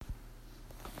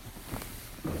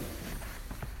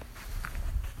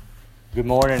Good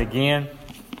morning again,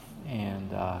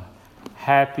 and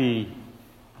happy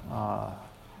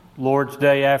Lord's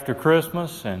Day after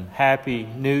Christmas, and happy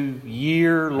New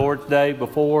Year, Lord's Day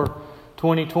before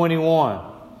 2021.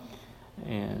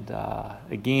 And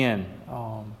again,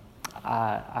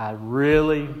 I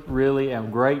really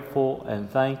am grateful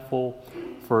and thankful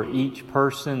for each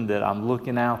person that I'm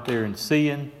looking out there and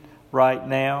seeing right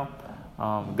now.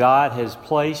 God has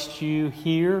placed you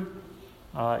here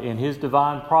in His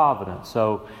divine providence.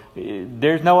 So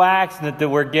there's no accident that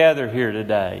we're gathered here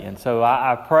today. And so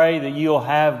I pray that you'll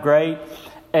have great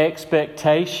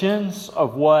expectations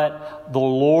of what the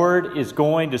Lord is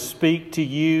going to speak to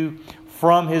you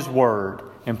from His Word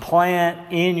and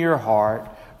plant in your heart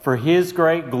for His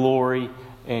great glory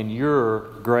and your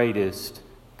greatest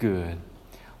good.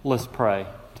 Let's pray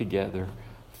together.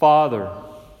 Father,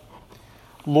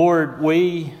 Lord,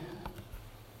 we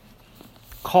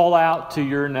call out to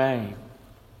your name.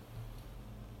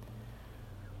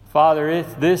 Father,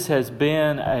 this has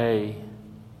been a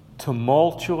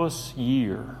tumultuous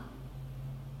year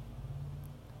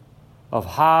of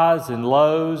highs and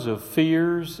lows, of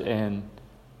fears and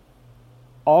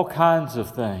all kinds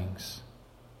of things.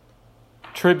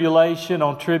 Tribulation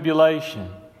on tribulation.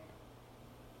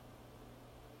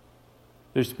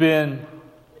 There's been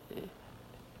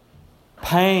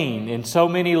pain in so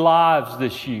many lives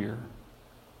this year.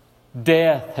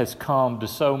 Death has come to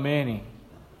so many.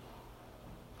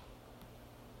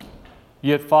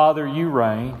 Yet, Father, you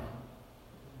reign.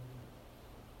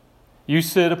 You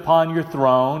sit upon your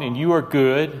throne, and you are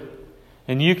good,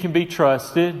 and you can be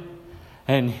trusted,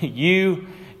 and you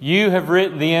have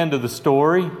written the end of the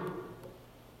story.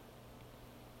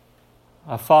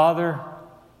 Father,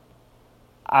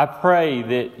 I pray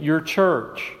that your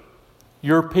church,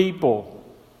 your people,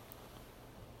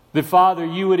 that, Father,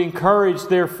 you would encourage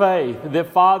their faith.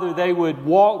 That, Father, they would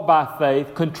walk by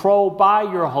faith, controlled by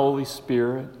your Holy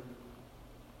Spirit.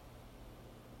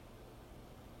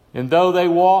 And though they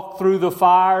walk through the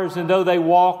fires, and though they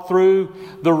walk through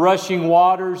the rushing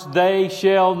waters, they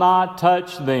shall not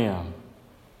touch them.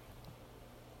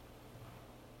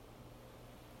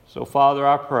 So, Father,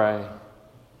 I pray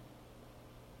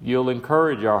you'll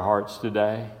encourage our hearts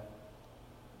today,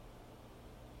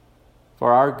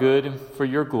 for our good and for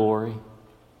your glory.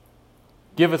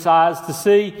 Give us eyes to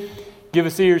see. Give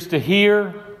us ears to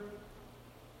hear.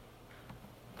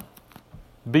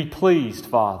 Be pleased,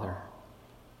 Father,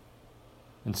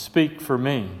 and speak for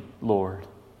me, Lord.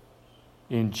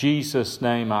 In Jesus'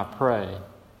 name I pray.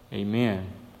 Amen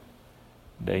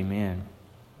and amen.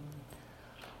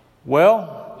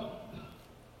 Well,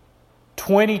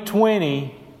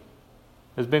 2020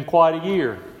 has been quite a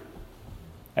year,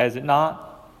 has it not?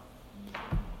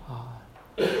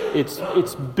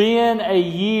 It's been a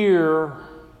year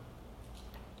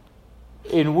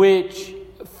in which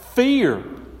fear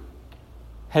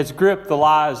has gripped the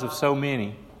lives of so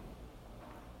many.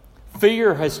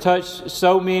 Fear has touched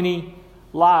so many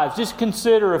lives. Just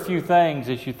consider a few things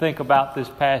as you think about this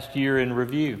past year in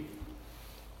review.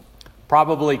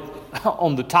 Probably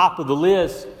on the top of the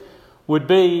list would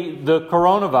be the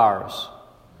coronavirus.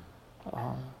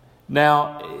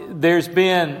 Now, there's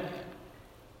been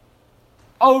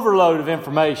overload of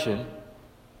information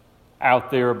out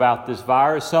there about this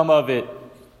virus. Some of it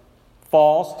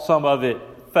false, some of it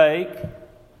fake,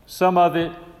 some of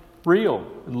it real,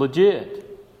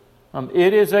 legit.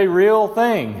 It is a real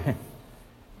thing.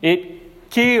 It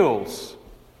kills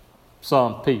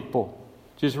some people.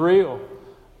 Just real.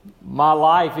 My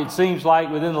life, it seems like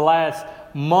within the last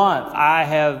month, I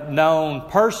have known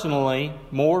personally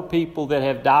more people that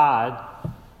have died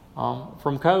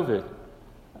from COVID.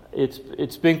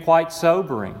 It's been quite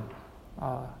sobering.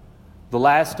 The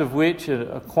last of which, an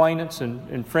acquaintance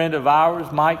and friend of ours,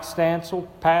 Mike Stansel,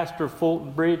 pastor of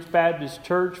Fulton Bridge Baptist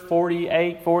Church,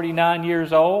 49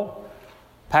 years old,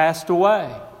 passed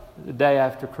away the day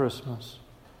after Christmas.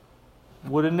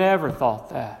 Would have never thought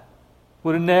that.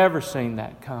 Would have never seen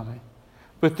that coming.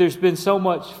 But there's been so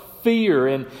much fear,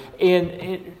 and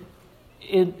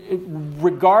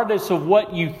regardless of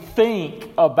what you think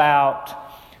about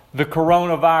the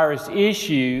coronavirus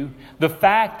issue, the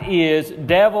fact is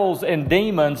devils and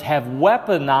demons have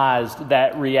weaponized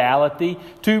that reality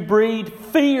to breed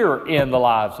fear in the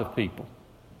lives of people.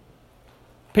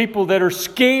 People that are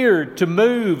scared to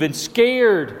move and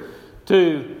scared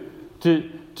to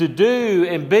do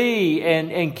and be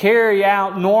and carry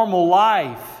out normal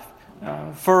life.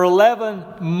 For 11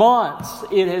 months,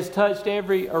 it has touched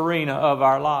every arena of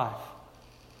our life.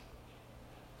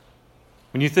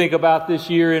 When you think about this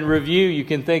year in review, you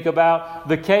can think about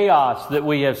the chaos that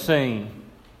we have seen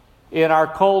in our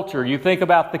culture. You think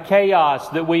about the chaos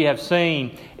that we have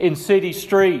seen in city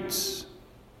streets.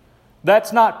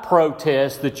 That's not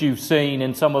protest that you've seen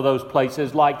in some of those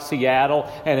places like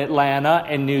Seattle and Atlanta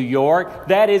and New York.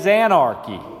 That is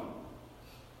anarchy.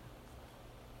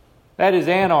 That is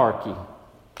anarchy.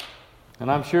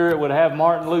 And I'm sure it would have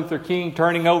Martin Luther King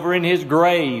turning over in his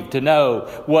grave to know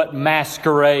what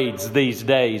masquerades these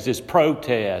days as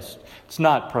protest. It's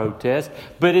not protest,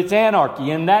 but it's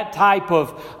anarchy. And that type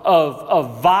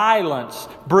of violence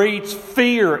breeds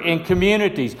fear in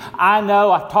communities. I know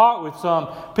I've talked with some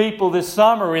people this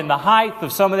summer in the height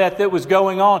of some of that was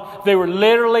going on. They were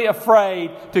literally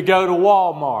afraid to go to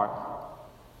Walmart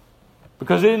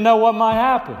because they didn't know what might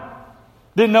happen.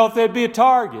 Didn't know if there'd be a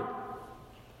target.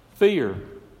 Fear.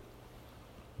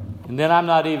 And then I'm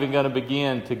not even going to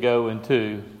begin to go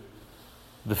into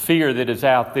the fear that is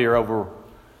out there over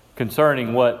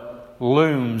concerning what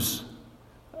looms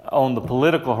on the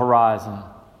political horizon.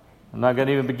 I'm not going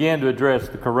to even begin to address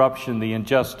the corruption, the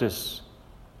injustice.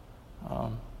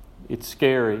 It's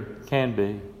scary. It can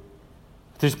be.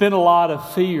 There's been a lot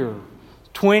of fear.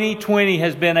 2020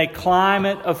 has been a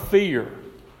climate of fear.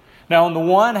 Now, on the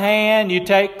one hand, you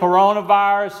take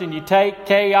coronavirus and you take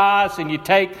chaos and you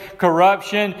take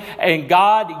corruption, and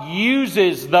God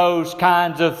uses those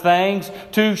kinds of things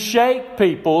to shake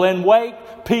people and wake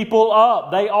people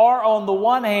up. They are, on the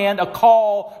one hand, a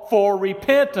call for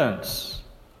repentance.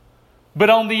 But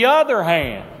on the other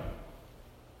hand,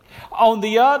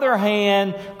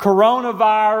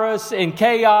 coronavirus and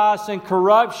chaos and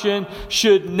corruption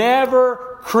should never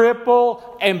cripple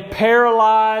and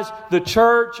paralyze the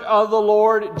church of the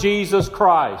Lord Jesus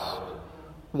Christ.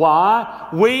 Why?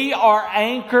 We are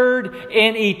anchored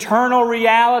in eternal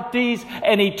realities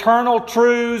and eternal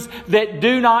truths that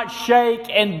do not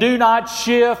shake and do not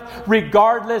shift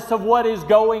regardless of what is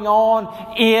going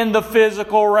on in the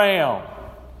physical realm.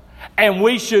 And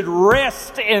we should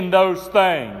rest in those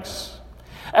things.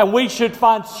 And we should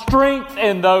find strength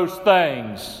in those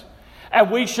things. And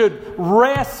we should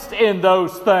rest in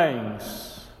those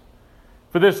things.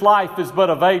 For this life is but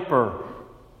a vapor,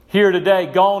 here today,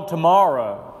 gone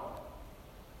tomorrow.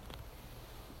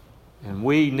 And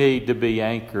we need to be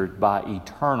anchored by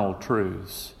eternal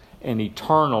truths and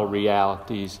eternal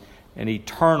realities and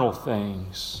eternal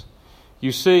things.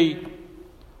 You see,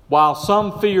 while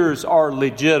some fears are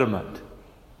legitimate,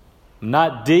 I'm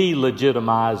not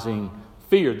delegitimizing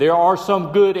fear. There are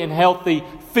some good and healthy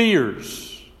fears.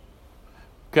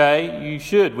 Okay, you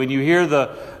should. When you hear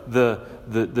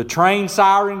the train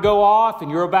siren go off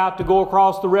and you're about to go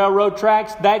across the railroad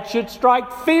tracks, that should strike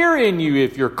fear in you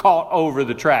if you're caught over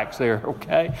the tracks there,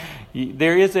 okay?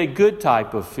 There is a good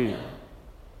type of fear.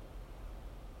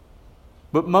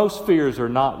 But most fears are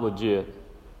not legit.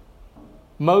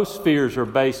 Most fears are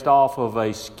based off of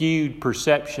a skewed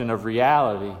perception of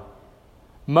reality.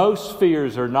 Most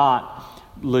fears are not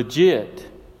legit.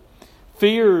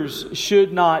 Fears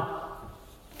should not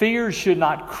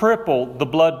cripple the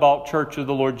blood-bought church of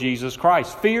the Lord Jesus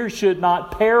Christ. Fear should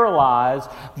not paralyze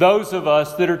those of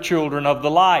us that are children of the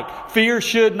light. Fear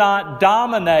should not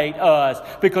dominate us,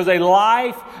 because a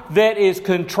life that is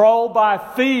controlled by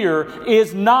fear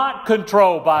is not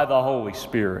controlled by the Holy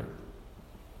Spirit.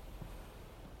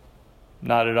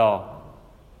 Not at all.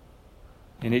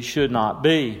 And it should not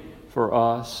be for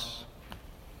us.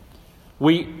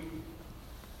 We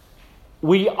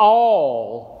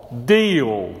all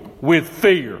deal with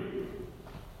fear.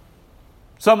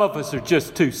 Some of us are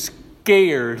just too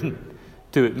scared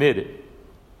to admit it.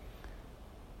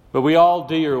 But we all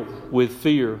deal with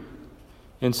fear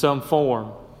in some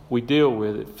form. We deal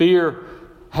with it. Fear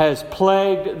has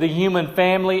plagued the human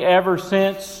family ever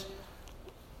since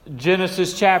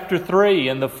Genesis chapter 3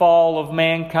 and the fall of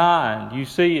mankind. You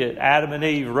see it, Adam and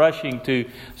Eve rushing to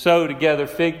sew together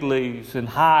fig leaves and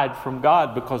hide from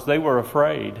God because they were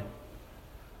afraid.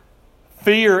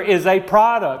 Fear is a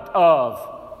product of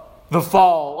the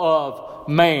fall of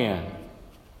man.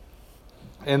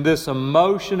 And this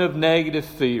emotion of negative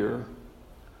fear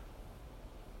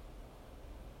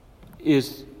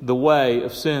is the way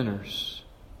of sinners.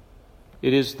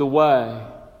 It is the way.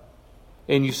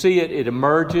 And you see it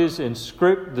emerges in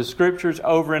the Scriptures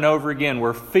over and over again,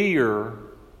 where fear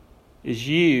is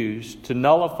used to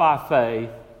nullify faith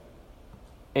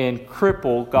and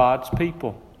cripple God's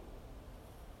people.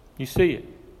 You see it.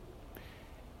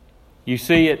 You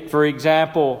see it, for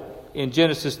example, in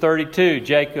Genesis 32,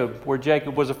 where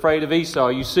Jacob was afraid of Esau.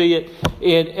 You see it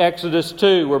in Exodus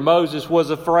 2, where Moses was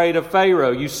afraid of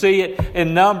Pharaoh. You see it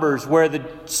in Numbers, where the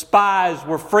spies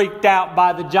were freaked out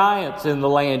by the giants in the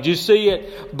land. You see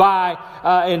it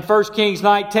in 1 Kings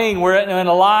 19, where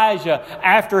Elijah,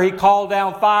 after he called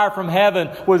down fire from heaven,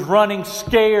 was running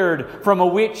scared from a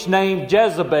witch named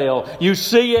Jezebel. You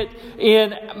see it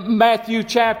in Matthew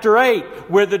chapter 8,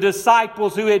 where the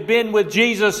disciples who had been with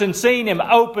Jesus and seen Him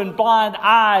open blind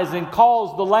eyes and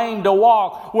caused the lame to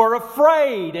walk were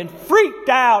afraid and freaked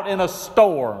out in a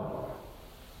storm.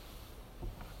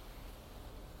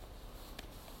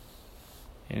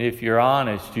 And if you're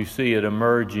honest, you see it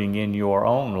emerging in your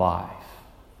own life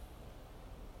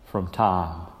from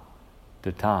time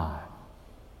to time.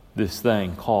 This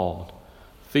thing called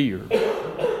fear.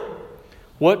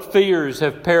 What fears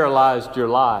have paralyzed your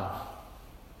life?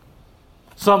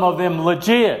 Some of them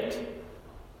legit.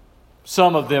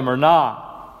 Some of them are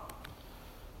not.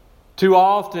 Too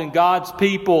often God's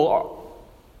people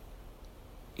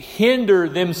hinder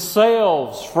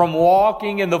themselves from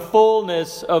walking in the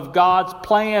fullness of God's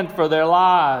plan for their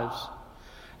lives.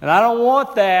 And I don't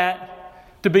want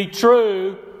that to be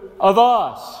true of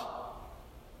us.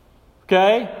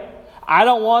 Okay? I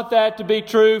don't want that to be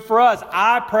true for us.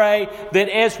 I pray that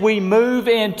as we move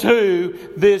into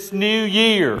this new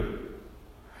year,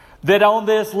 that on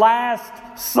this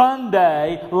last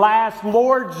Sunday, last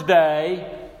Lord's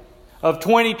Day of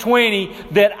 2020,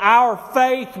 that our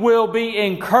faith will be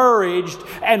encouraged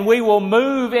and we will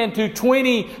move into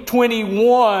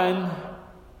 2021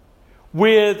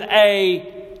 with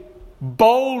a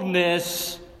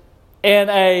boldness and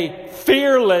a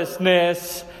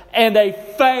fearlessness and a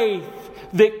faith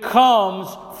that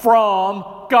comes from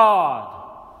God.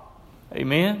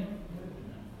 Amen?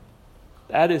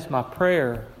 That is my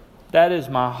prayer. That is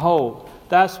my hope.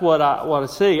 That's what I want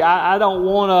to see. I don't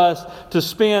want us to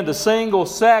spend a single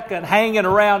second hanging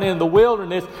around in the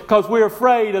wilderness because we're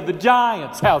afraid of the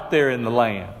giants out there in the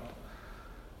land.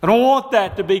 I don't want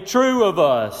that to be true of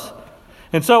us.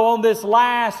 And so on this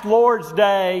last Lord's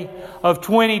Day of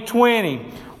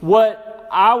 2020, what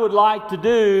I would like to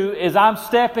do is I'm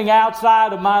stepping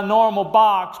outside of my normal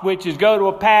box, which is go to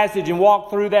a passage and walk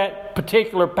through that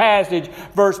particular passage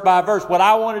verse by verse. What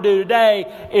I want to do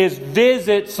today is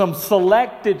visit some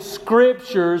selected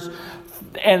scriptures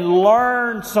and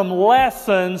learn some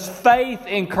lessons,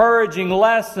 faith-encouraging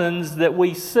lessons that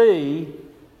we see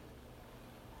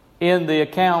in the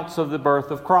accounts of the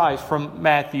birth of Christ from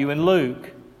Matthew and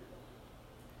Luke.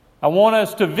 I want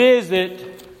us to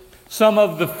visit some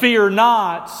of the fear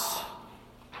nots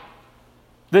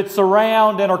that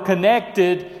surround and are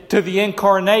connected to the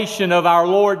incarnation of our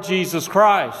Lord Jesus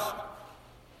Christ.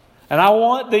 And I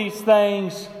want these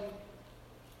things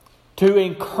to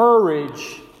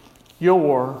encourage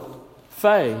your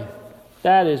faith.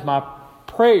 That is my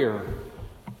prayer,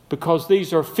 because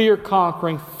these are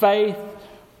fear-conquering,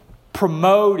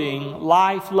 faith-promoting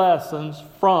life lessons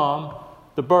from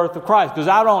the birth of Christ. Because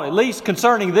I don't, at least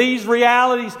concerning these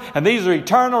realities, and these are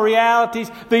eternal realities,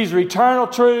 these are eternal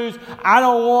truths, I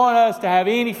don't want us to have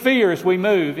any fear as we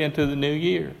move into the new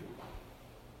year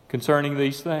concerning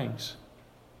these things.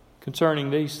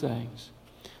 Concerning these things.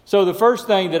 So the first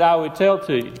thing that I would tell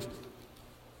to you,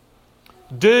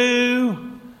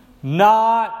 do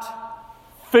not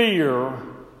fear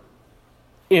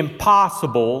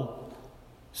impossible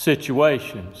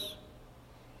situations.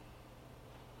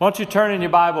 Why don't you turn in your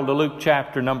Bible to Luke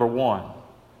chapter number 1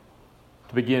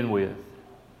 to begin with.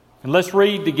 And let's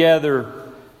read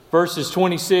together verses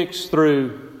 26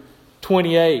 through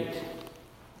 28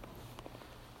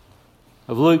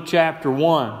 of Luke chapter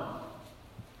 1.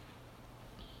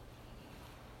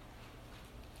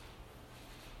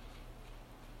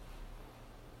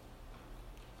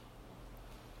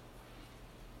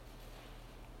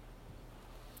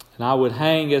 And I would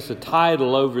hang as a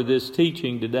title over this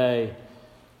teaching today,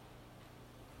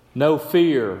 No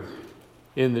Fear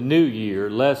in the New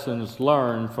Year, Lessons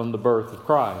Learned from the Birth of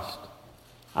Christ.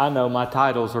 I know my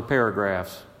titles are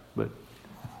paragraphs, but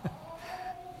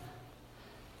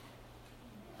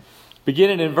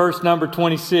beginning in verse number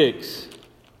 26,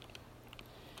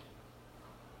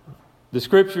 the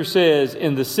scripture says,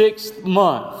 in the 6th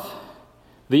month,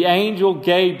 the angel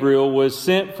Gabriel was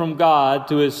sent from God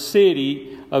to a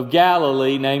city of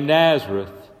Galilee named Nazareth,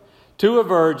 to a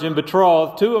virgin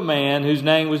betrothed to a man whose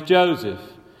name was Joseph,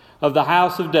 of the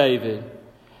house of David.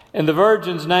 And the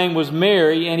virgin's name was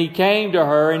Mary, and he came to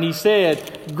her and he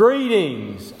said,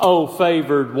 Greetings, O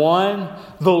favored one,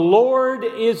 the Lord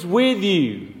is with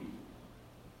you.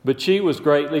 But she was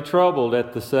greatly troubled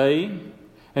at the saying,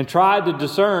 and tried to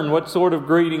discern what sort of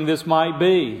greeting this might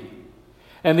be.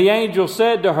 And the angel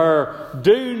said to her,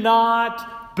 "Do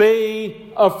not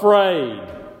be afraid,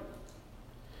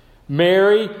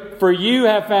 Mary, for you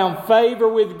have found favor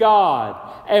with God.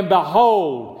 And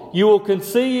behold, you will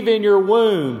conceive in your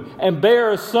womb and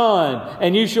bear a son,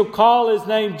 and you shall call his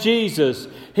name Jesus.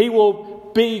 He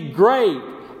will be great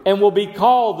and will be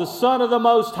called the Son of the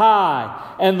Most High.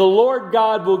 And the Lord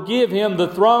God will give him the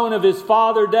throne of his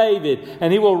father David,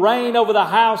 and he will reign over the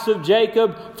house of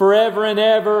Jacob forever and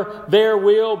ever. There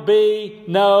will be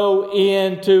no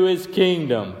end to his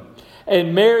kingdom."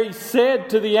 And Mary said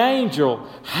to the angel,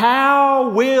 "How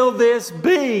will this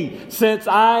be, since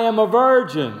I am a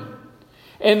virgin?"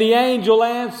 And the angel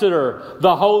answered her,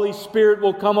 "The Holy Spirit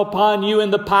will come upon you,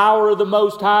 and the power of the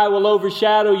Most High will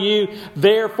overshadow you.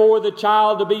 Therefore the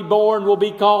child to be born will be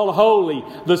called Holy,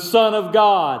 the Son of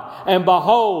God. And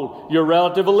behold, your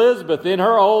relative Elizabeth in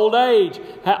her old age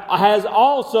has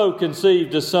also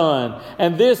conceived a son.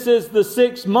 And this is the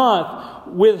 6th month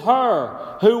with her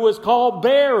who was called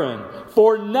barren.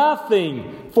 For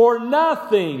nothing,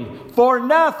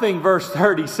 verse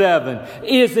 37,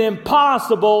 is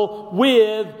impossible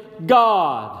with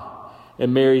God."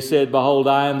 And Mary said, "Behold,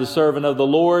 I am the servant of the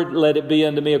Lord. Let it be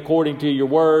unto me according to your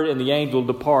word." And the angel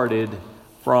departed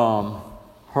from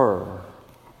her.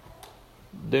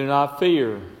 Do not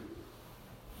fear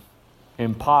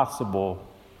impossible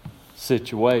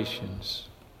situations.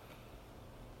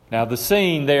 Now, the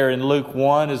scene there in Luke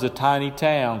 1 is a tiny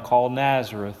town called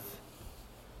Nazareth.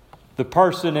 The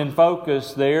person in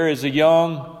focus there is a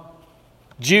young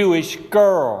Jewish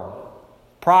girl,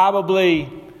 probably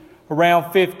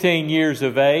around 15 years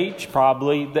of age,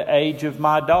 probably the age of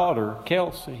my daughter,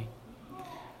 Kelsey.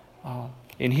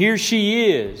 And here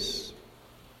she is,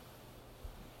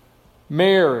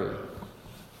 Mary.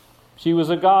 She was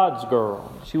a God's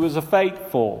girl. She was a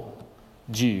faithful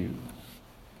Jew.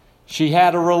 She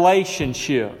had a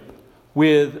relationship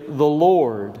with the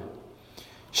Lord.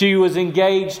 She was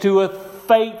engaged to a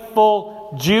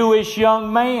faithful Jewish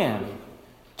young man,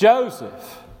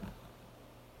 Joseph.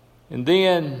 And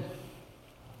then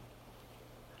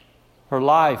her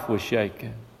life was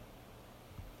shaken.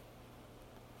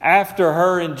 After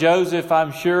her and Joseph,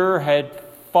 I'm sure, had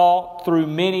fought through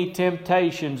many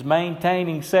temptations,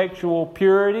 maintaining sexual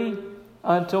purity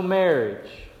until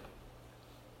marriage,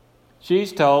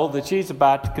 she's told that she's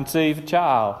about to conceive a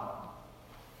child.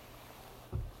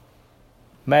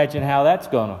 Imagine how that's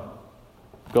going to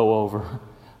go over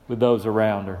with those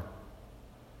around her.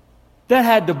 That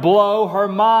had to blow her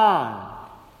mind.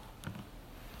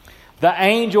 The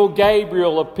angel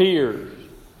Gabriel appeared,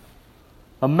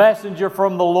 a messenger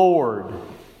from the Lord.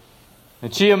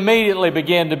 And she immediately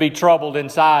began to be troubled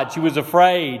inside. She was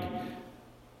afraid.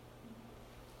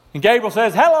 And Gabriel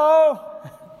says, "Hello."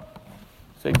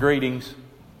 Say greetings.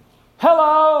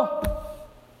 "Hello.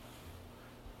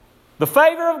 The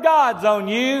favor of God's on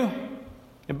you.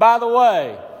 And by the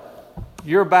way,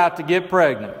 you're about to get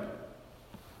pregnant."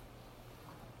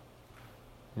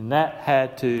 And that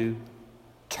had to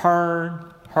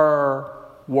turn her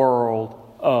world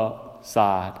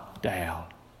upside down.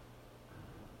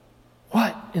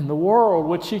 What in the world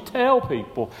would she tell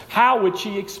people? How would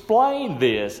she explain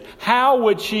this?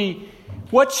 What's she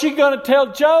going to tell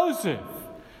Joseph?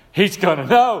 He's going to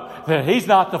know that he's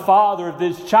not the father of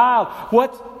this child.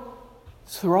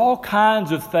 So there were all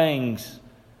kinds of things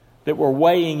that were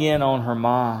weighing in on her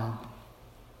mind.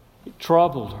 It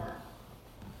troubled her.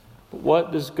 But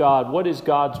what is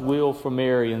God's will for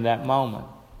Mary in that moment?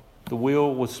 The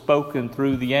will was spoken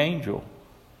through the angel,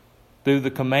 through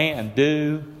the command,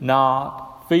 "Do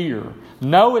not fear."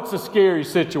 No, it's a scary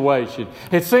situation.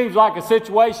 It seems like a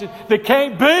situation that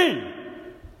can't be.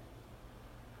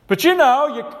 But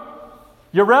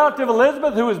your relative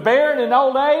Elizabeth, who is barren in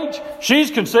old age, she's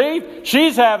conceived,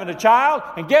 she's having a child,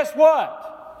 and guess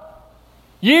what?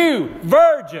 You,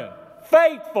 virgin,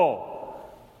 faithful,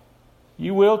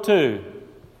 you will too.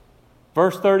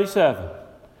 Verse 37,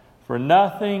 "For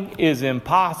nothing is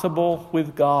impossible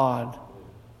with God."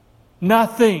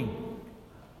 Nothing.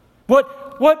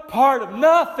 What part of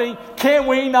nothing can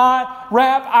we not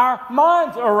wrap our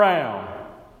minds around?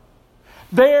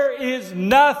 There is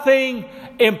nothing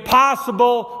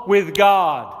impossible with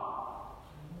God.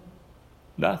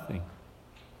 Nothing.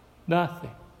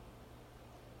 Nothing.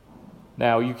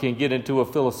 Now, you can get into a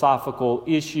philosophical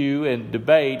issue and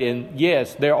debate, and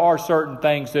yes, there are certain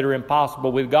things that are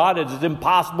impossible with God. It is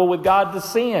impossible with God to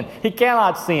sin. He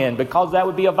cannot sin because that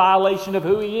would be a violation of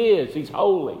who He is. He's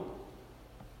holy.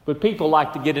 But people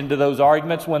like to get into those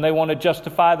arguments when they want to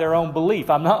justify their own belief.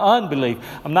 I'm not unbelief.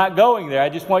 I'm not going there. I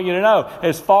just want you to know,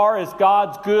 as far as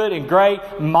God's good and great,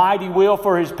 mighty will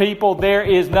for His people, there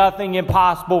is nothing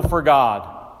impossible for God.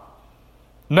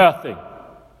 Nothing.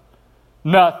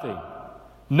 Nothing.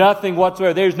 Nothing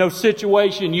whatsoever. There's no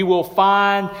situation you will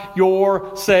find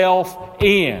yourself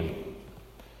in.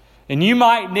 And you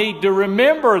might need to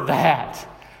remember that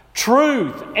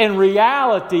truth and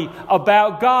reality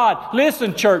about God.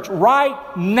 Listen, church,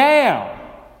 right now,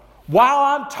 while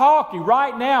I'm talking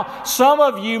right now, some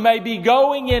of you may be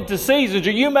going into seasons,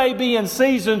 or you may be in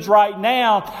seasons right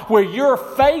now where you're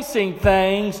facing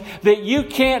things that you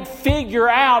can't figure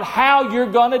out how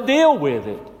you're going to deal with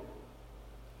it.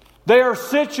 There are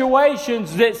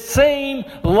situations that seem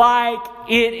like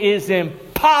it is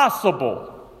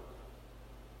impossible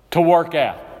to work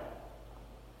out.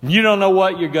 You don't know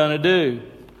what you're going to do.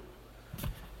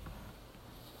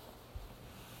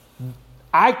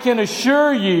 I can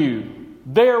assure you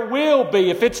there will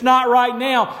be, if it's not right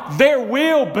now, there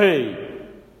will be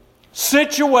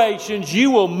situations you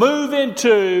will move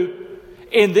into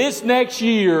in this next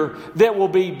year that will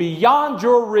be beyond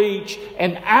your reach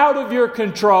and out of your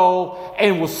control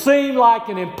and will seem like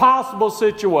an impossible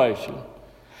situation.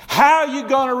 How are you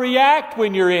going to react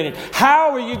when you're in it?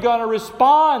 How are you going to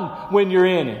respond when you're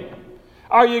in it?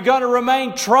 Are you going to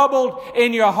remain troubled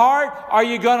in your heart? Are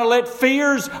you going to let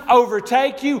fears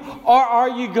overtake you? Or are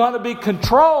you going to be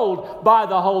controlled by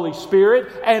the Holy Spirit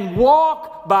and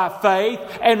walk by faith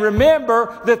and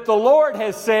remember that the Lord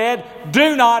has said,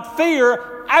 do not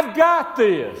fear, I've got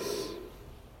this.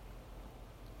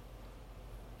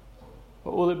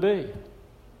 What will it be?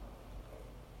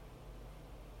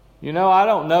 You know, I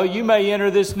don't know. You may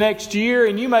enter this next year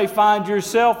and you may find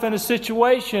yourself in a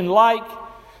situation like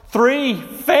 3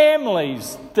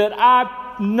 families that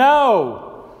I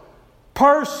know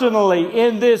personally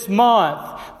in this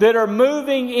month that are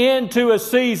moving into a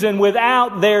season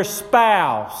without their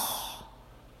spouse.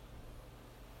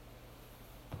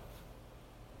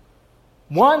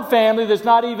 One family that's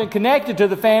not even connected to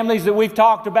the families that we've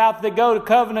talked about that go to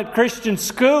Covenant Christian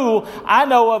School. I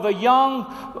know of a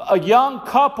young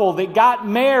couple that got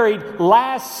married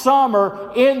last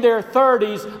summer in their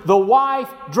 30s. The wife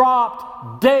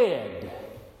dropped dead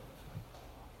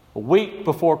a week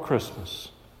before Christmas.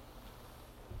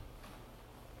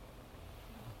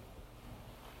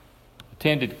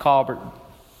 Attended Colbert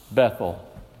Bethel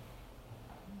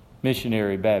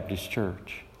Missionary Baptist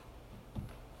Church.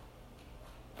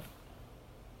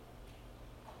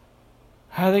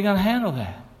 How are they going to handle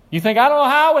that? You think, I don't know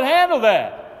how I would handle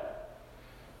that.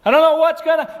 I don't know what's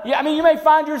going to... you may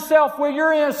find yourself where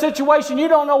you're in a situation you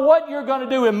don't know what you're going to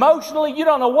do emotionally. You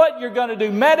don't know what you're going to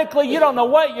do medically. You don't know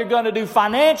what you're going to do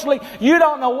financially. You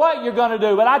don't know what you're going to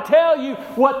do. But I tell you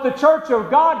what the church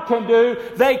of God can do.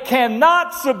 They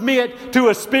cannot submit to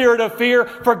a spirit of fear.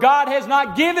 For God has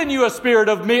not given you a spirit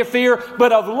of fear,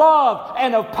 but of love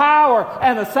and of power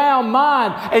and a sound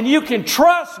mind. And you can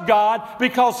trust God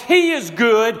because He is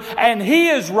good and He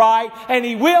is right and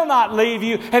He will not leave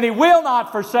you and He will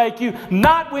not forsake you,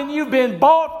 not when you've been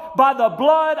bought by the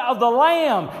blood of the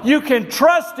Lamb. You can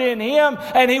trust in Him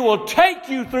and He will take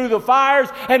you through the fires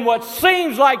and what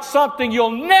seems like something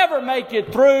you'll never make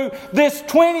it through. This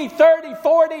 20, 30,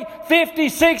 40, 50,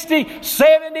 60,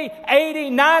 70, 80,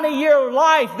 90 year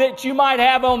life that you might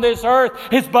have on this earth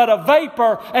is but a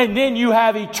vapor, and then you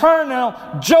have eternal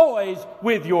joys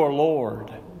with your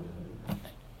Lord.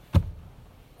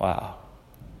 Wow.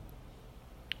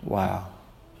 Wow.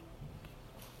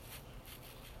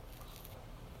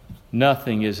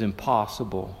 Nothing is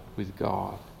impossible with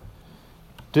God.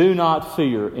 Do not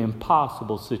fear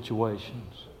impossible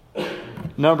situations.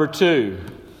 Number 2,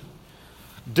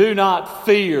 do not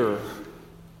fear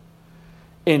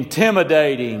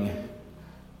intimidating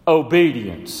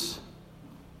obedience.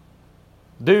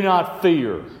 Do not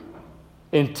fear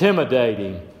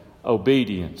intimidating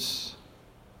obedience.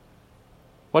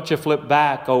 Why don't you flip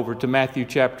back over to Matthew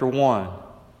chapter 1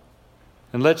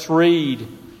 and let's read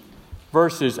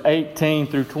verses 18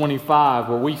 through 25,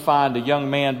 where we find a young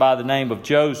man by the name of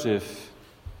Joseph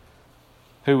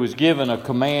who was given a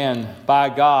command by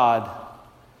God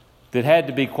that had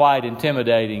to be quite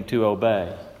intimidating to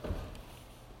obey.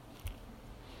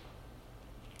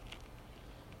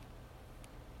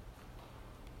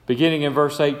 Beginning in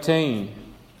verse 18,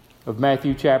 of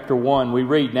Matthew chapter 1, we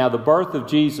read, "Now the birth of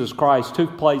Jesus Christ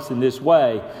took place in this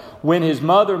way. When his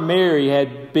mother Mary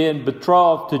had been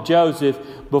betrothed to Joseph,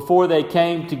 before they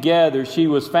came together, she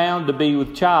was found to be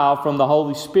with child from the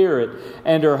Holy Spirit.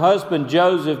 And her husband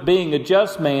Joseph, being a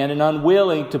just man and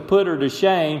unwilling to put her to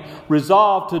shame,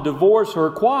 resolved to divorce her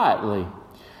quietly.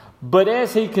 But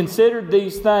as he considered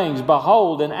these things,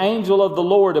 behold, an angel of the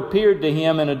Lord appeared to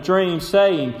him in a dream,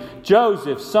 saying,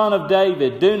 Joseph, son of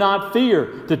David, do not fear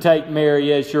to take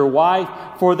Mary as your wife,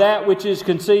 for that which is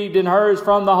conceived in her is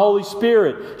from the Holy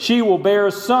Spirit. She will bear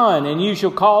a son, and you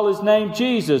shall call his name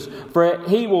Jesus, for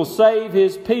he will save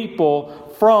his people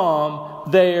from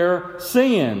their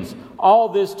sins. All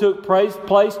this took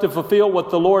place to fulfill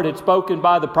what the Lord had spoken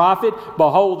by the prophet.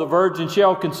 Behold, the virgin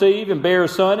shall conceive and bear a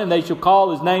son, and they shall call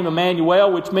his name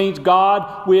Emmanuel, which means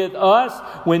God with us.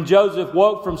 When Joseph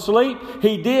woke from sleep,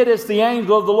 he did as the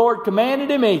angel of the Lord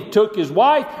commanded him. He took his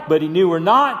wife, but he knew her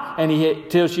not,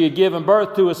 till she had given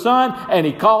birth to a son, and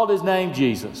he called his name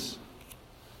Jesus."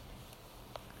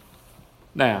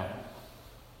 Now,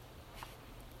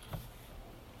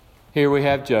 here we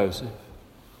have Joseph,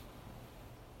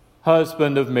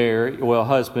 husband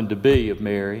to-be of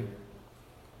Mary,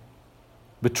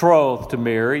 betrothed to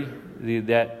Mary.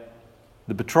 The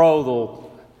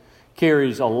betrothal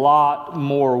carries a lot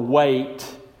more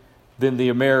weight than the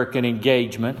American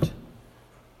engagement.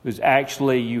 Because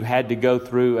actually you had to go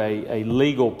through a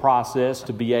legal process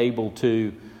to be able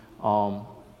to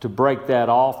break that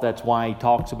off. That's why he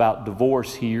talks about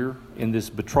divorce here in this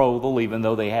betrothal, even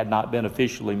though they had not been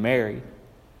officially married.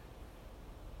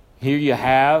 Here you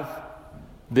have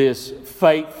this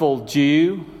faithful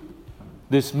Jew,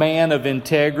 this man of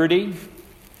integrity.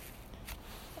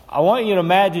 I want you to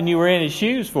imagine you were in his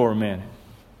shoes for a minute.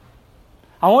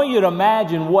 I want you to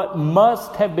imagine what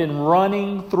must have been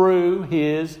running through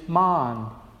his mind.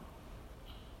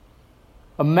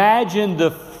 Imagine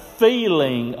the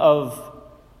feeling of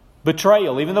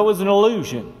betrayal, even though it was an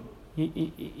illusion.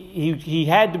 He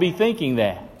had to be thinking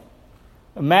that.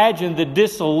 Imagine the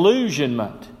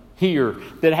disillusionment here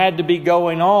that had to be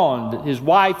going on. His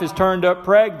wife is turned up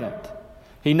pregnant.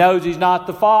 He knows he's not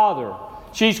the father.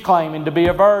 She's claiming to be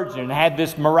a virgin and had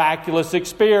this miraculous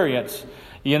experience.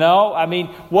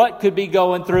 What could be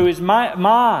going through his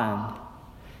mind?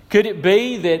 Could it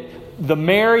be that the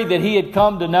Mary that he had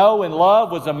come to know and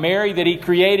love was a Mary that he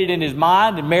created in his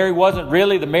mind, and Mary wasn't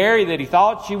really the Mary that he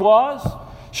thought she was?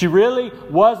 She really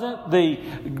wasn't the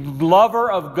lover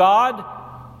of God?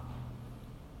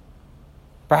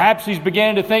 Perhaps he's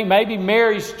beginning to think maybe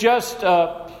Mary's just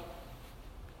a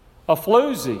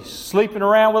floozy, sleeping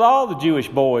around with all the Jewish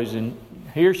boys, and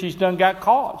here she's done got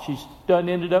caught. She's done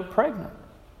ended up pregnant.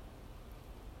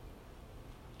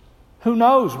 Who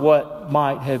knows what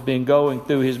might have been going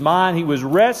through his mind. He was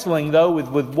wrestling, though, with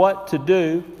what to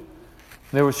do.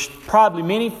 There was probably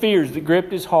many fears that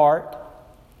gripped his heart.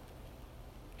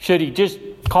 Should he just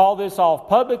call this off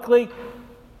publicly?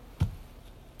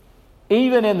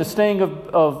 Even in the sting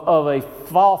of a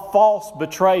false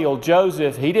betrayal,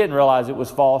 Joseph, he didn't realize it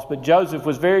was false, but Joseph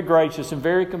was very gracious and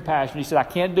very compassionate. He said, I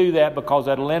can't do that because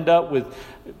that'll end up with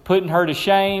putting her to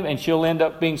shame, and she'll end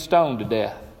up being stoned to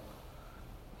death.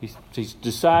 He's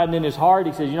deciding in his heart.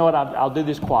 He says, you know what, I'll do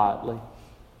this quietly.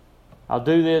 I'll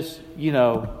do this,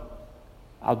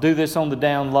 I'll do this on the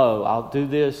down low. I'll do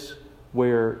this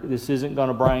where this isn't going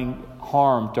to bring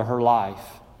harm to her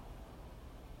life.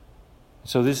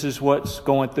 So this is what's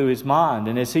going through his mind.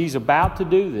 And as he's about to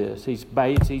do this, he's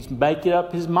making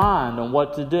up his mind on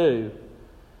what to do.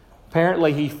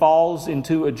 Apparently he falls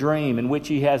into a dream in which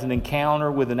he has an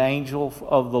encounter with an angel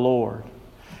of the Lord.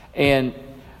 And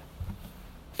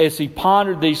as he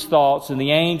pondered these thoughts, and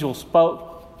the angel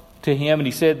spoke to him, and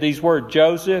he said these words,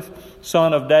 Joseph,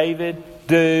 son of David,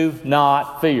 do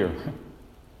not fear.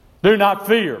 Do not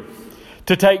fear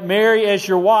to take Mary as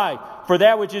your wife. For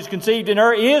that which is conceived in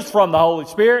her is from the Holy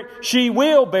Spirit. She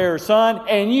will bear a son,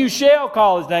 and you shall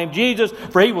call his name Jesus,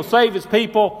 for he will save his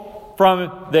people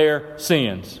from their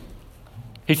sins.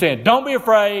 He's saying, don't be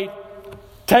afraid.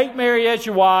 Take Mary as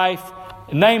your wife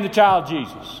and name the child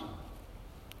Jesus.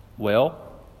 Well,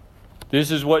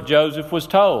 this is what Joseph was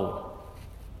told.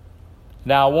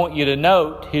 Now I want you to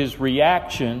note his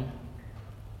reaction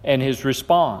and his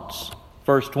response.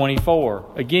 Verse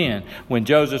 24, again, when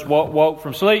Joseph woke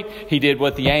from sleep, he did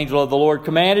what the angel of the Lord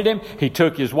commanded him. He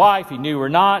took his wife, he knew her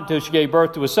not, until she gave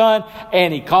birth to a son,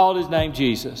 and he called his name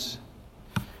Jesus.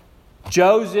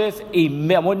 Joseph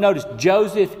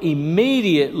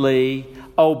immediately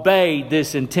obeyed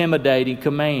this intimidating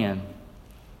command.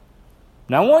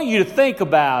 Now I want you to think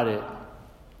about it.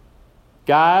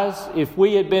 Guys, if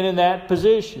we had been in that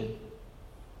position,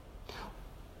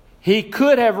 He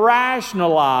could have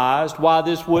rationalized why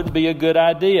this wouldn't be a good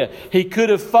idea. He could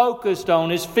have focused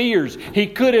on his fears. He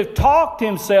could have talked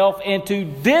himself into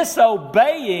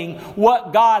disobeying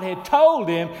what God had told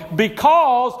him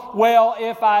because, well,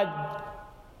 if I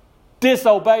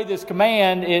disobey this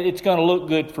command, it's going to look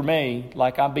good for me,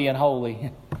 like I'm being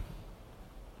holy.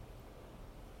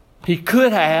 He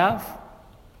could have,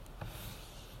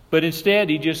 but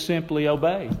instead he just simply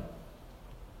obeyed.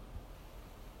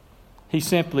 He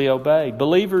simply obeyed.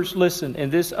 Believers, listen,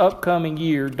 in this upcoming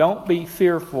year, don't be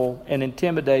fearful and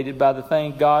intimidated by the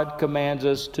thing God commands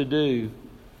us to do.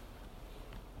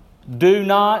 Do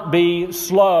not be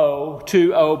slow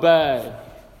to obey.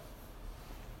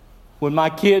 When my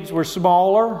kids were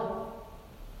smaller,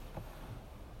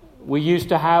 we used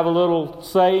to have a little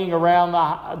saying around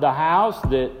the house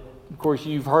that, of course,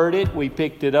 you've heard it. We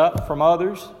picked it up from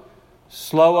others.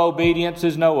 Slow obedience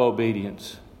is no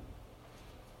obedience.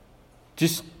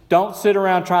 Just don't sit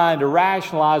around trying to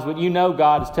rationalize what you know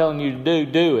God is telling you to do.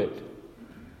 Do it.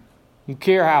 You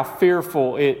care how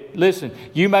fearful it. Listen,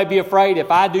 you may be afraid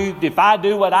if I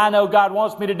do what I know God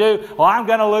wants me to do, well, I'm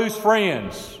going to lose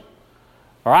friends.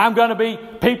 Or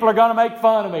people are going to make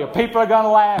fun of me, or people are going to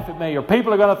laugh at me, or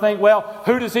people are going to think, well,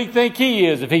 who does he think he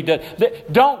is if he does?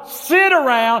 Don't sit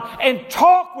around and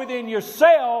talk within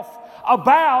yourself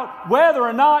about whether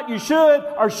or not you should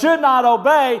or should not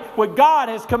obey what God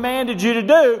has commanded you to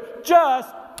do.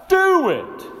 Just do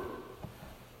it.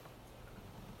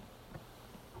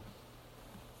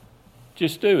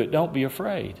 Just do it. Don't be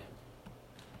afraid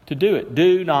to do it.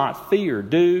 Do not fear.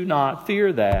 Do not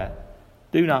fear that.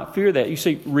 Do not fear that. You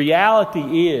see,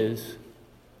 reality is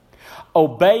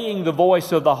obeying the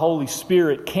voice of the Holy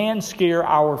Spirit can scare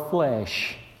our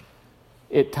flesh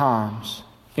at times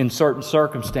in certain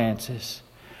circumstances.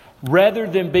 Rather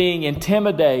than being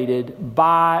intimidated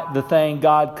by the thing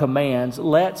God commands,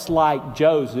 let's, like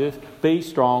Joseph, be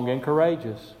strong and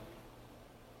courageous.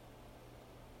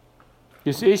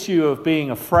 This issue of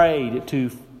being afraid to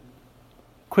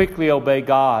quickly obey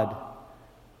God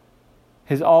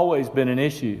has always been an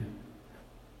issue.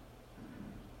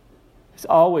 It's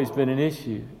always been an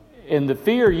issue. And the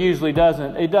fear usually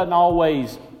doesn't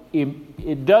always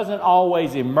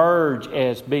emerge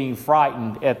as being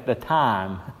frightened at the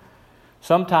time.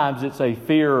 Sometimes it's a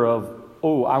fear of,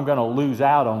 I'm going to lose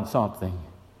out on something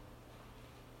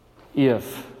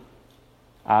if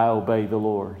I obey the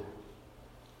Lord.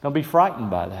 Don't be frightened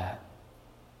by that.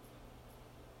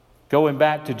 Going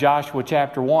back to Joshua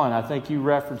chapter 1, I think you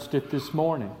referenced it this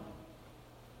morning.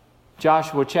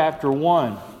 Joshua chapter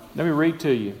 1. Let me read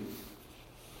to you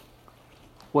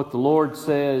what the Lord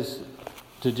says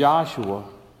to Joshua.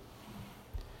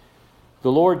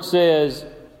 The Lord says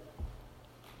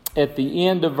at the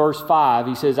end of verse 5,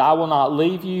 He says, I will not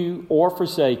leave you or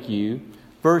forsake you.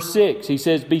 Verse 6, He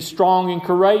says, be strong and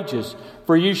courageous,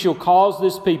 for you shall cause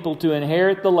this people to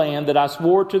inherit the land that I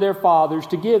swore to their fathers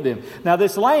to give them. Now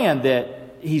this land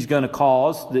that He's going to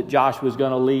cause, that Joshua's going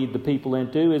to lead the people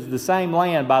into, is the same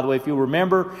land, by the way, if you'll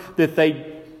remember, that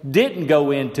they didn't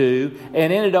go into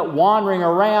and ended up wandering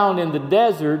around in the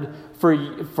desert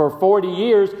for 40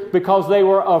 years because they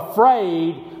were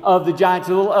afraid of the giants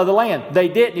of the land. They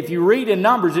didn't. If you read in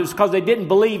Numbers, it was because they didn't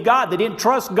believe God. They didn't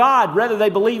trust God. Rather, they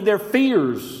believed their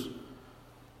fears.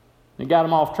 It got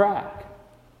them off track.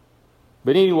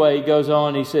 But anyway, he goes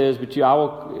on and he says, but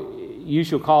you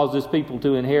shall cause this people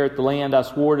to inherit the land I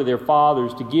swore to their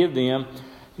fathers to give them.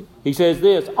 He says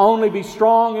this, only be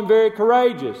strong and very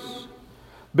courageous.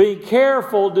 Be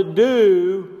careful to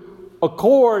do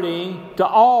according to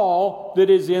all that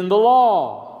is in the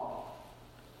law.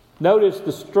 Notice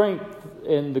the strength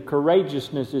and the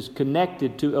courageousness is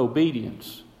connected to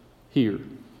obedience here.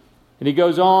 And he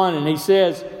goes on and he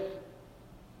says,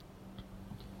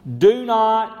 do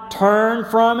not turn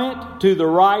from it to the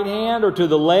right hand or to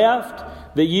the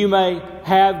left, that you may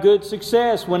have good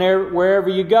success wherever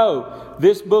you go.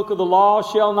 This book of the law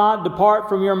shall not depart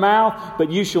from your mouth,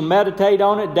 but you shall meditate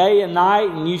on it day and night,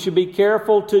 and you shall be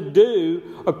careful to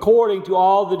do according to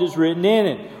all that is written in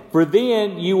it. For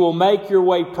then you will make your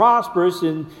way prosperous,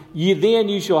 and then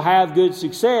you shall have good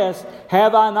success.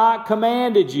 Have I not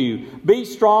commanded you? Be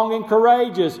strong and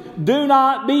courageous. Do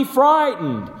not be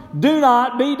frightened. Do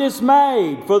not be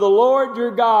dismayed, for the Lord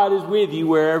your God is with you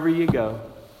wherever you go.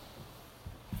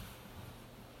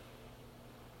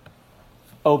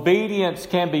 Obedience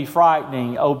can be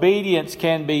frightening. Obedience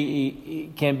can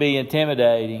be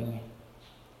intimidating.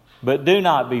 But do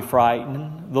not be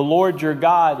frightened. The Lord your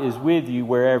God is with you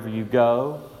wherever you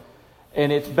go.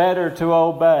 And it's better to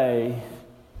obey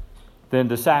than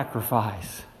to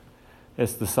sacrifice,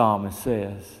 as the psalmist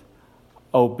says.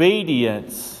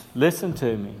 Obedience, listen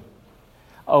to me.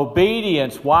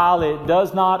 Obedience, while it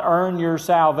does not earn your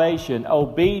salvation,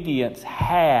 obedience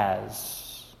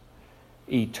has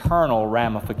eternal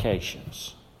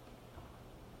ramifications.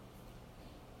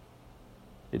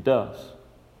 It does.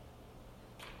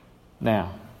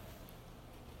 Now,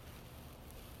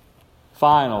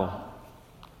 final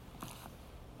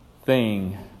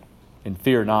thing, and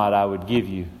fear not, I would give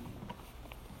you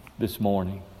this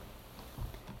morning,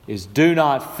 is do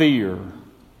not fear.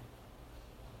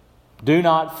 Do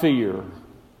not fear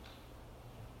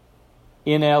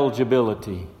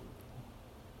ineligibility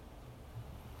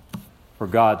for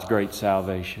God's great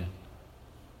salvation.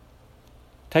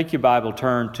 Take your Bible,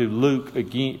 turn to Luke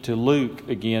again,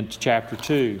 to chapter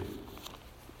 2.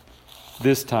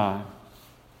 This time.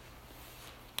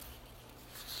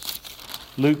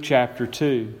 Luke chapter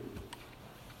 2.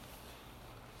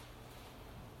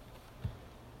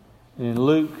 And in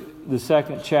Luke, the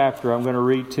 2nd chapter, I'm going to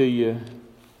read to you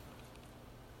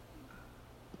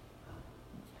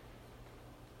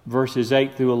verses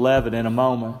 8 through 11 in a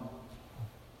moment.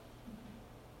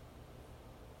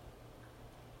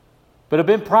 But I've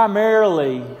been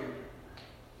primarily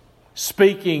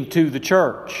speaking to the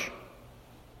church,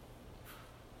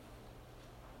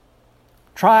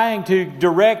 trying to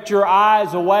direct your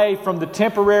eyes away from the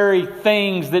temporary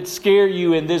things that scare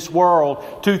you in this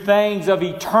world to things of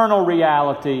eternal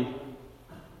reality,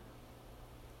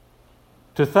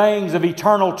 to things of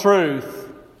eternal truth,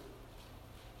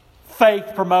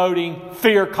 faith-promoting,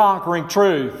 fear-conquering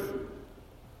truth,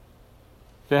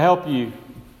 to help you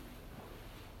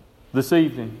this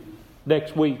evening,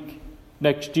 next week,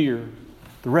 next year,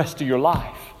 the rest of your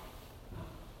life.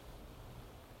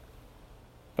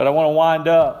 But I want to wind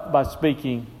up by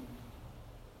speaking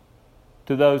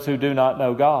to those who do not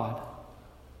know God.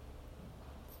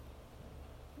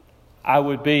 I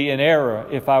would be in error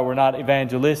if I were not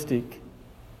evangelistic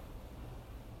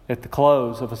at the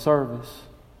close of a service.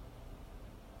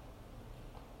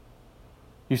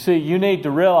 You see, you need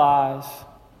to realize,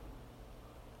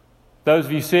 those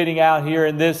of you sitting out here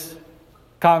in this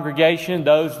congregation,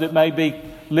 those that may be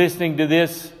listening to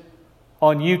this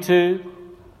on YouTube,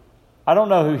 I don't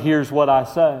know who hears what I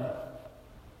say,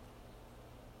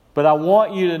 but I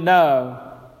want you to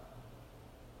know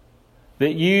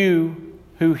that you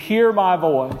who hear my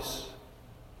voice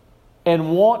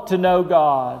and want to know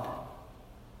God,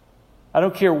 I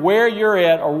don't care where you're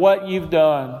at or what you've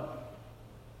done,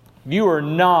 you are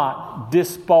not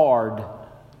disbarred,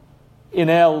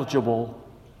 ineligible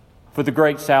for the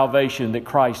great salvation that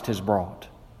Christ has brought.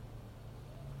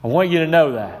 I want you to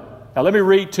know that. Now let me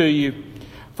read to you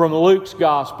from Luke's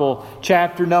Gospel,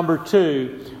 chapter number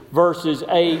 2, verses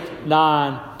 8,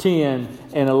 9, 10,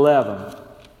 and 11.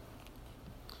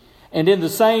 And in the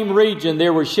same region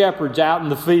there were shepherds out in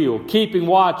the field, keeping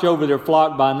watch over their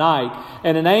flock by night.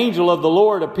 And an angel of the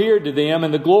Lord appeared to them,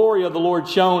 and the glory of the Lord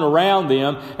shone around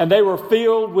them, and they were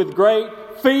filled with great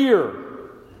fear.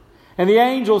 And the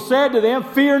angel said to them,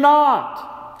 "Fear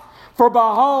not, for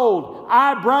behold,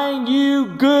 I bring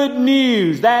you good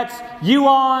news." That's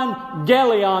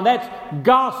euangelion. That's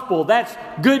gospel. That's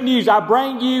good news. I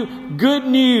bring you good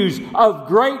news of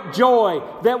great joy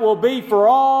that will be for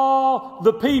all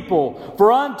the people.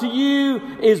 For unto you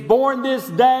is born this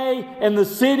day in the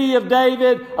city of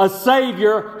David a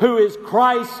Savior, who is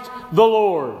Christ the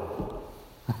Lord.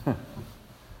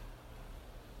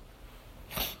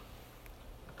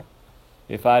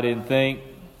 If I didn't think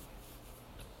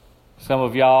some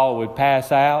of y'all would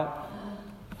pass out,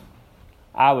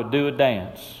 I would do a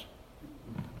dance.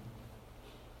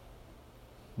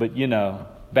 But you know,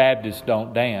 Baptists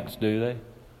don't dance, do they?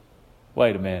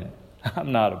 Wait a minute.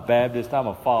 I'm not a Baptist. I'm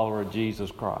a follower of Jesus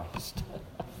Christ.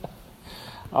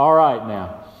 All right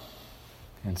now.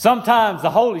 And sometimes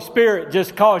the Holy Spirit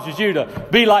just causes you to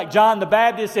be like John the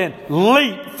Baptist and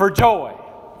leap for joy.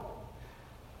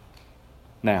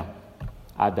 Now,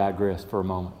 I digress for a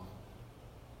moment.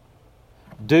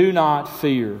 Do not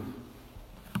fear.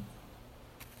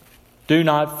 Do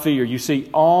not fear. You see,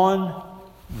 on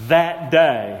that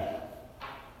day,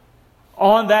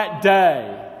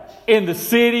 in the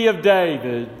city of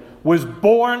David was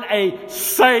born a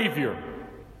Savior.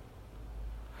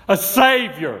 A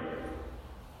Savior.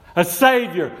 A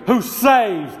Savior who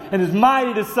saves and is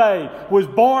mighty to save. Was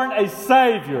born a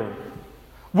Savior,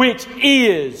 which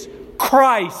is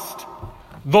Christ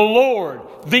the Lord,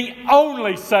 the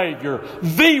only Savior,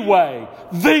 the way,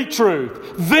 the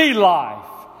truth, the life.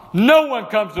 No one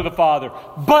comes to the Father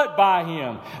but by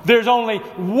Him. There's only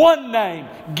one name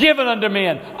given unto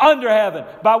men under heaven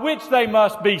by which they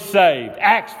must be saved.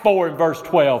 Acts 4 and verse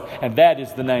 12. And that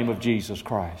is the name of Jesus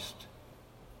Christ.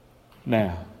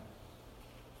 Now,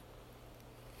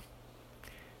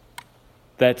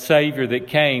 that Savior that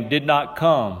came did not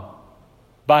come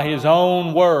by His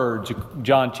own words,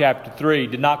 John chapter 3,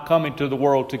 did not come into the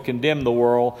world to condemn the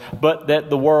world, but that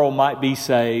the world might be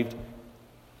saved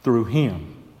through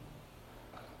Him.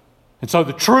 And so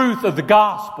the truth of the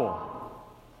gospel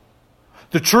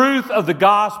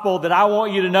that I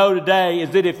want you to know today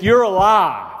is that if you're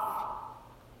alive,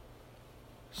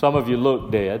 some of you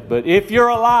look dead, but if you're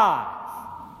alive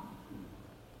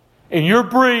and you're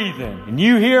breathing and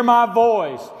you hear my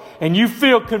voice and you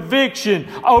feel conviction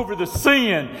over the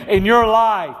sin in your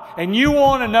life and you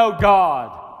want to know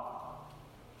God,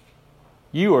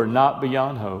 you are not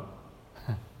beyond hope.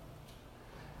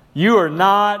 You are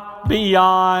not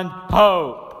beyond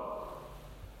hope.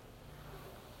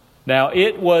 Now,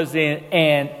 it was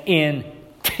an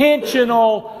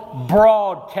intentional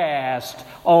broadcast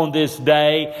on this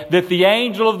day that the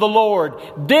angel of the Lord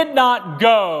did not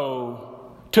go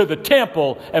to the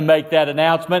temple and make that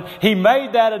announcement. He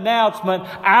made that announcement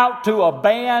out to a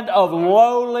band of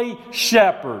lowly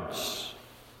shepherds.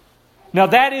 Now,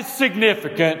 that is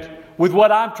significant with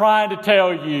what I'm trying to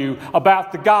tell you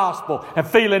about the gospel and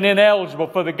feeling ineligible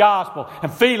for the gospel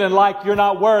and feeling like you're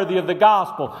not worthy of the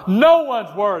gospel. No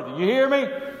one's worthy. You hear me?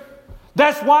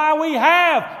 That's why we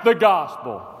have the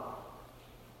gospel.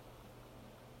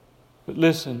 But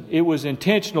listen, it was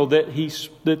intentional that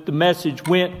the message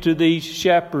went to these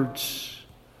shepherds.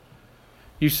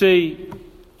 You see,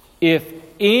 if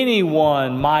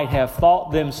anyone might have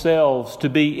thought themselves to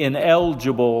be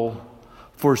ineligible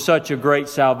for such a great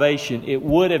salvation, it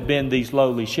would have been these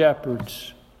lowly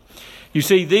shepherds. You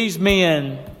see, these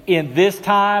men in this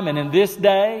time and in this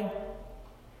day,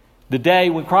 the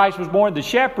day when Christ was born, the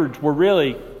shepherds were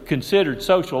really considered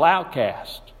social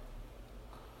outcasts.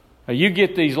 Now, you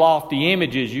get these lofty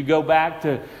images. You go back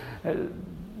to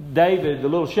David, the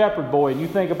little shepherd boy, and you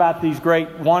think about these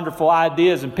great, wonderful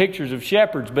ideas and pictures of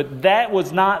shepherds. But that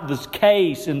was not the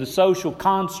case in the social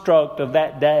construct of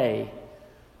that day.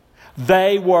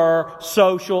 They were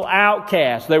social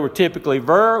outcasts. They were typically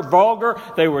vulgar.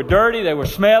 They were dirty. They were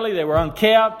smelly. They were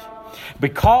unkept.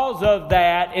 Because of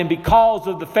that, and because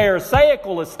of the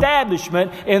Pharisaical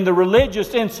establishment in the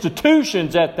religious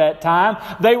institutions at that time,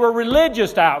 they were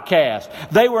religious outcasts.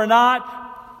 They were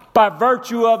not, by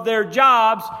virtue of their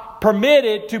jobs,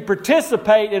 permitted to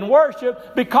participate in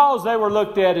worship because they were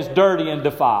looked at as dirty and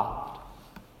defiled.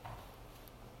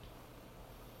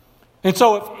 And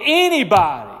so if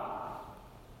anybody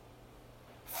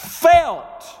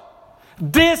felt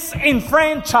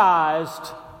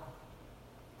disenfranchised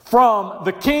from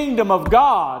the kingdom of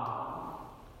God,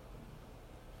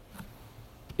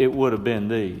 it would have been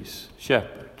these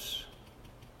shepherds.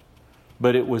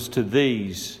 But it was to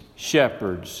these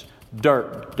shepherds,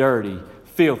 dirty,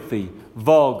 filthy,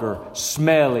 vulgar,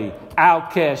 smelly,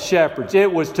 outcast shepherds.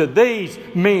 It was to these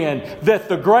men that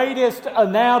the greatest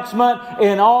announcement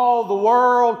in all the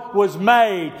world was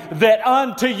made, that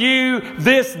unto you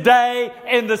this day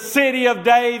in the city of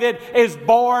David is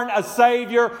born a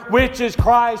Savior, which is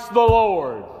Christ the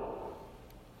Lord.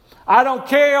 I don't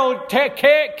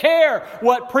care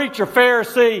what preacher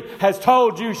Pharisee has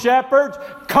told you, shepherds.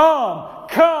 Come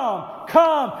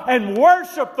and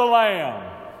worship the Lamb.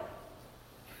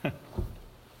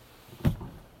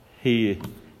 He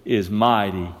is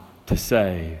mighty to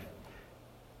save.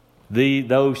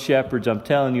 Those shepherds, I'm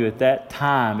telling you, at that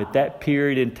time, at that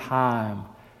period in time,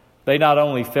 they not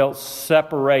only felt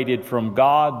separated from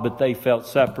God, but they felt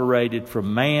separated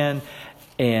from man.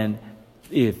 And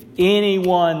if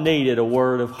anyone needed a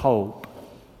word of hope,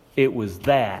 it was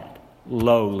that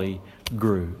lowly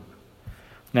group.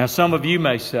 Now, some of you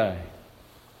may say,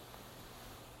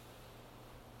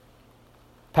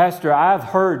 Pastor, I've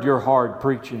heard your hard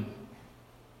preaching.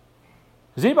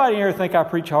 Does anybody here think I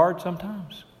preach hard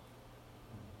sometimes?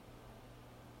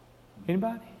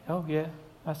 Anybody? Oh, yeah.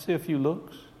 I see a few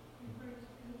looks.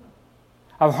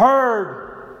 I've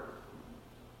heard,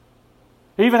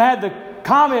 even had the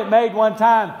comment made one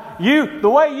time, the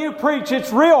way you preach,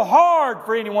 it's real hard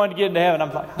for anyone to get into heaven.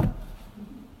 I'm like,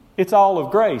 it's all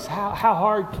of grace. How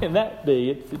hard can that be?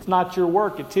 It's not your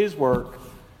work, it's His work.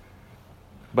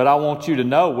 But I want you to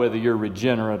know whether you're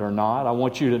regenerate or not. I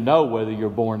want you to know whether you're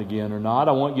born again or not.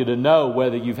 I want you to know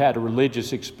whether you've had a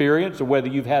religious experience or whether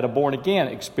you've had a born again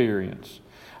experience.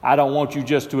 I don't want you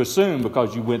just to assume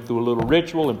because you went through a little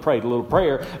ritual and prayed a little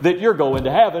prayer that you're going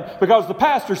to heaven because the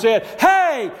pastor said,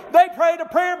 hey, they prayed a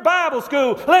prayer in Bible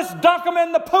school. Let's dunk them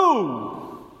in the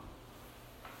pool.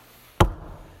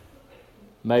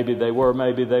 Maybe they were,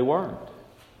 maybe they weren't.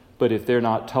 But if they're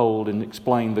not told and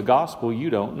explained the gospel, you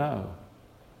don't know.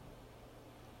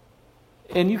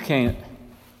 And you can't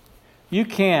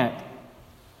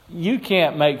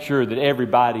make sure that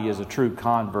everybody is a true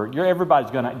convert.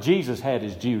 Jesus had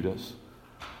his Judas.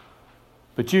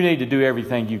 But you need to do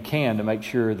everything you can to make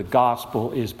sure the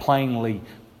gospel is plainly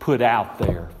put out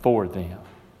there for them.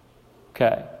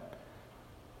 Okay.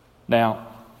 Now,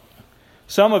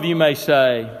 some of you may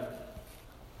say,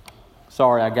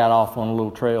 sorry, I got off on a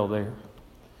little trail there.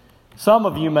 Some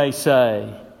of you may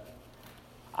say,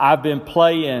 I've been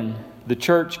playing the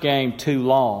church game too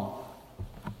long.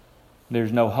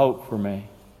 There's no hope for me.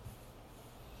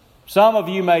 Some of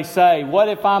you may say, what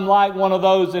if I'm like one of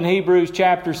those in Hebrews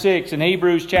chapter 6 and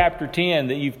Hebrews chapter 10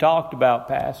 that you've talked about,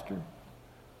 Pastor?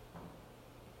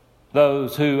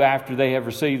 Those who, after they have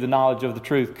received the knowledge of the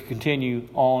truth, continue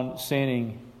on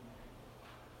sinning.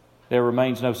 There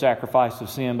remains no sacrifice of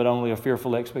sin, but only a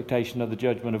fearful expectation of the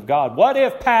judgment of God. What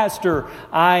if, Pastor,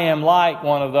 I am like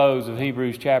one of those of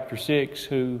Hebrews chapter 6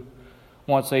 who,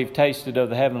 once they've tasted of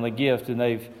the heavenly gift and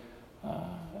they've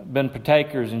been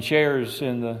partakers and sharers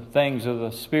in the things of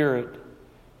the Spirit,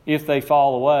 if they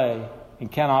fall away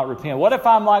and cannot repent? What if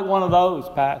I'm like one of those,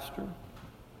 Pastor?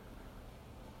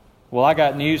 Well, I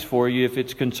got news for you. If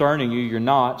it's concerning you, you're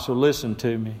not, so listen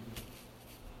to me.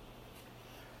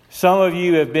 Some of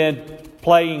you have been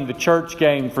playing the church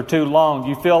game for too long.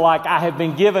 You feel like, I have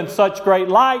been given such great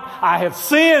light. I have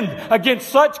sinned against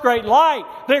such great light.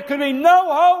 There could be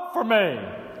no hope for me.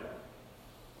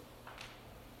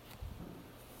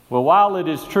 Well, while it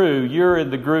is true, you're in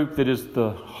the group that is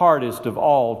the hardest of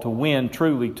all to win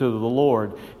truly to the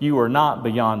Lord, you are not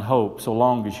beyond hope so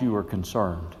long as you are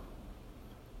concerned.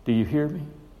 Do you hear me?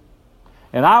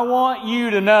 And I want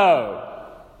you to know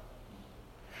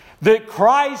that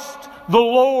Christ the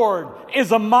Lord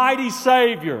is a mighty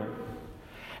Savior.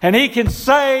 And He can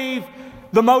save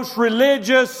the most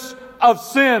religious of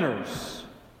sinners.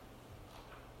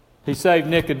 He saved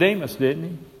Nicodemus, didn't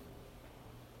He?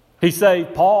 He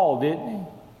saved Paul, didn't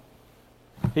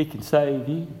He? He can save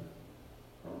you.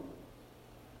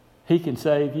 He can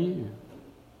save you.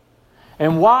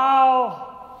 And while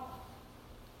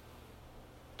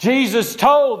Jesus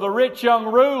told the rich young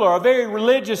ruler, a very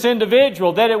religious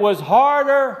individual, that it was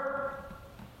harder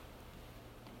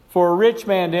for a rich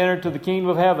man to enter to the kingdom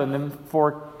of heaven than for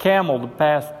a camel to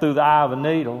pass through the eye of a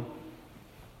needle.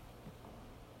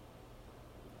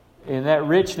 And that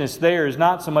richness there is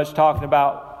not so much talking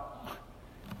about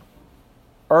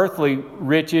earthly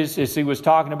riches as he was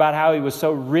talking about how he was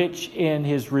so rich in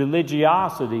his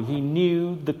religiosity. He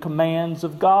knew the commands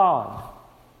of God.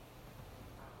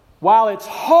 While it's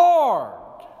hard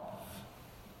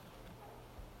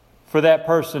for that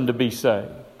person to be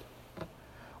saved,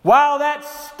 while that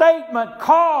statement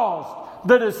caused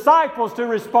the disciples to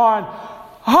respond,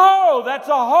 "Oh, that's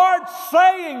a hard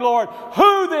saying, Lord.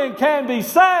 Who then can be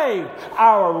saved?"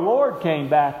 Our Lord came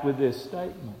back with this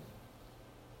statement: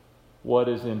 what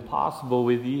is impossible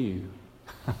with you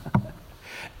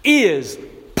is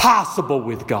possible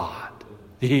with God.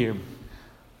 You hear me?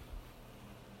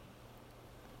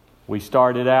 We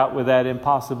started out with that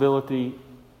impossibility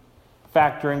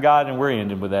factor in God, and we're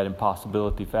ending with that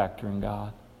impossibility factor in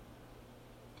God.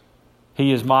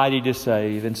 He is mighty to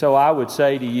save. And so I would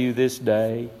say to you this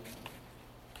day,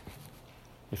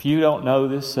 if you don't know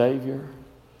this Savior,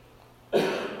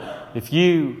 if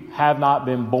you have not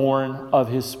been born of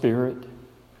His Spirit,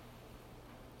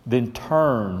 then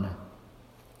turn.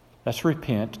 Let's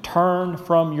repent. Turn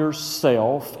from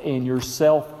yourself and your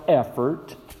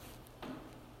self-effort.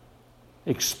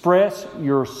 Express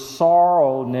your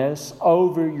sorrowness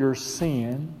over your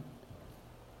sin.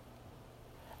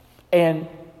 And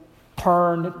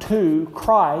turn to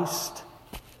Christ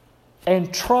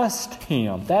and trust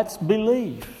Him. That's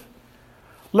belief.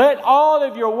 Let all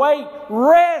of your weight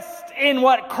rest in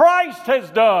what Christ has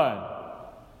done.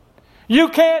 You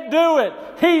can't do it.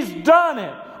 He's done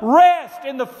it. Rest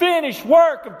in the finished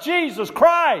work of Jesus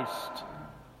Christ.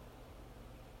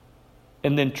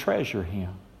 And then treasure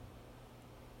Him.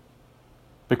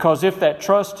 Because if that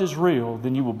trust is real,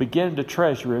 then you will begin to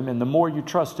treasure Him. And the more you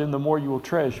trust Him, the more you will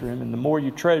treasure Him. And the more you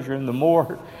treasure Him, the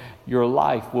more your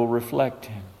life will reflect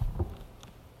Him.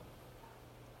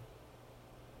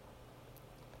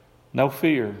 No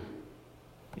fear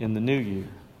in the new year.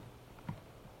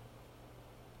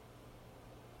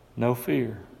 No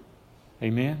fear.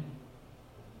 Amen?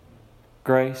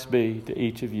 Grace be to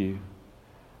each of you.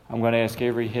 I'm going to ask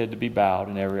every head to be bowed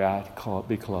and every eye to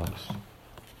be closed.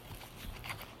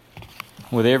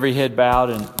 With every head bowed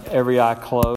and every eye closed.